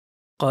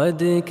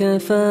قد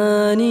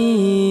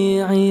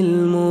كفاني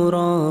علم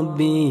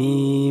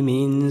ربي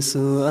من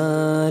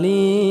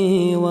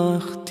سؤالي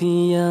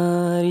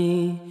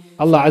واختياري.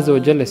 Allah Azza wa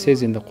Jalla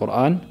says in the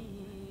Quran,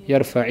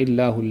 يَرْفَعِ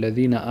اللَّهُ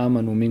الَّذِينَ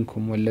آمَنُوا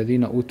مِنْكُمْ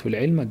وَالَّذِينَ أُوتُوا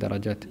الْعِلْمَ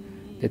دَرَجَاتٍ.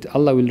 That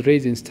Allah will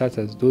raise in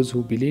status those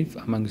who believe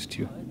amongst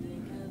you.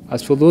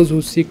 As for those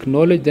who seek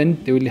knowledge,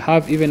 then they will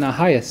have even a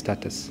higher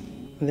status.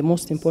 The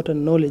most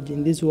important knowledge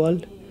in this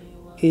world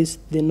is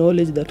the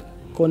knowledge that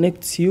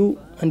connects you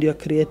and your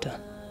Creator.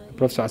 The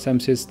Prophet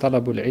ﷺ says,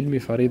 طَلَبُ الْعِلْمِ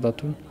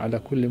فَرِيضَةٌ عَلَى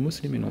كُلِّ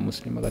مُسْلِمٍ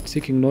وَمُسْلِمَةٍ. That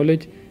seeking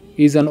knowledge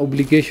is an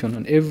obligation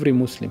on every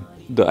Muslim.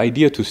 The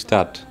idea to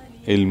start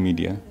ILM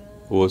Media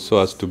was so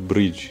as to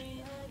bridge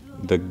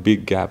the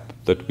big gap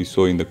that we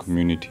saw in the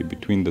community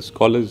between the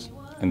scholars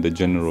and the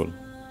general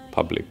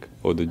public,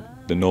 or the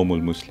normal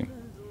Muslim,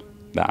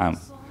 the Am.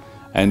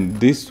 And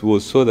this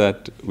was so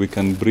that we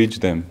can bridge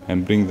them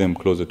and bring them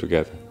closer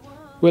together.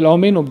 Well, our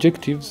main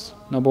objectives,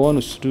 number one,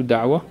 is to do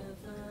da'wah,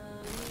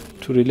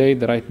 to relay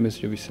the right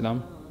message of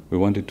Islam. We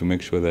wanted to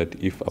make sure that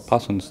if a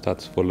person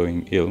starts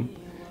following ILM,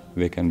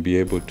 they can be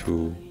able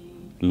to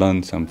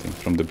learn something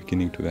from the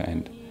beginning to the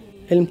end.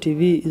 ILM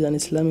TV is an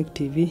Islamic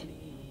TV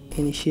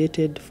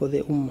initiated for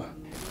the Ummah.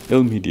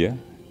 ILM Media,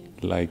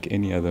 like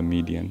any other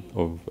medium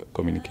of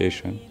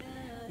communication,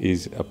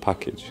 is a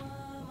package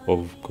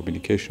of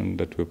communication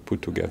that we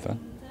put together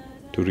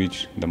to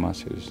reach the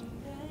masses,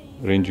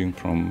 ranging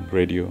from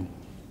radio,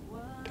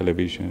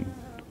 television,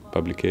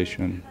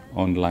 publication,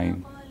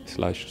 online /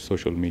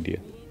 social media.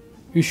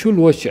 You should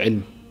watch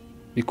ilm,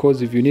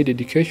 because if you need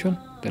education,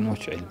 then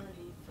watch ilm.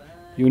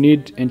 You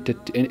need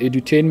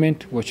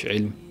edutainment, watch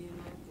ilm.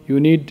 You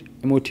need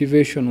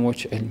motivation,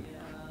 watch ilm.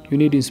 You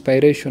need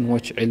inspiration,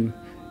 watch ilm.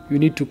 You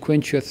need to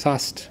quench your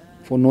thirst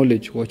for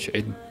knowledge, watch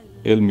ilm.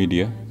 ILM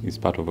Media is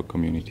part of a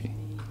community.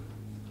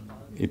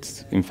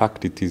 In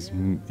fact,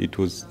 it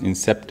was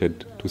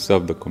incepted to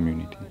serve the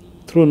community.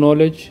 Through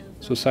knowledge,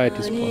 society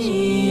is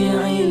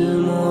possible.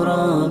 علم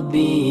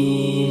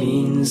ربي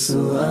من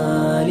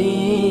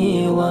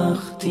سؤالي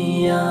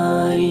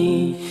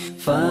واختياري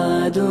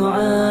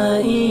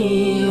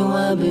فدعائي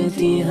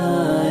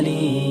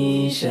وابتهالي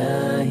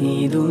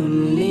شاهد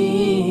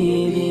لي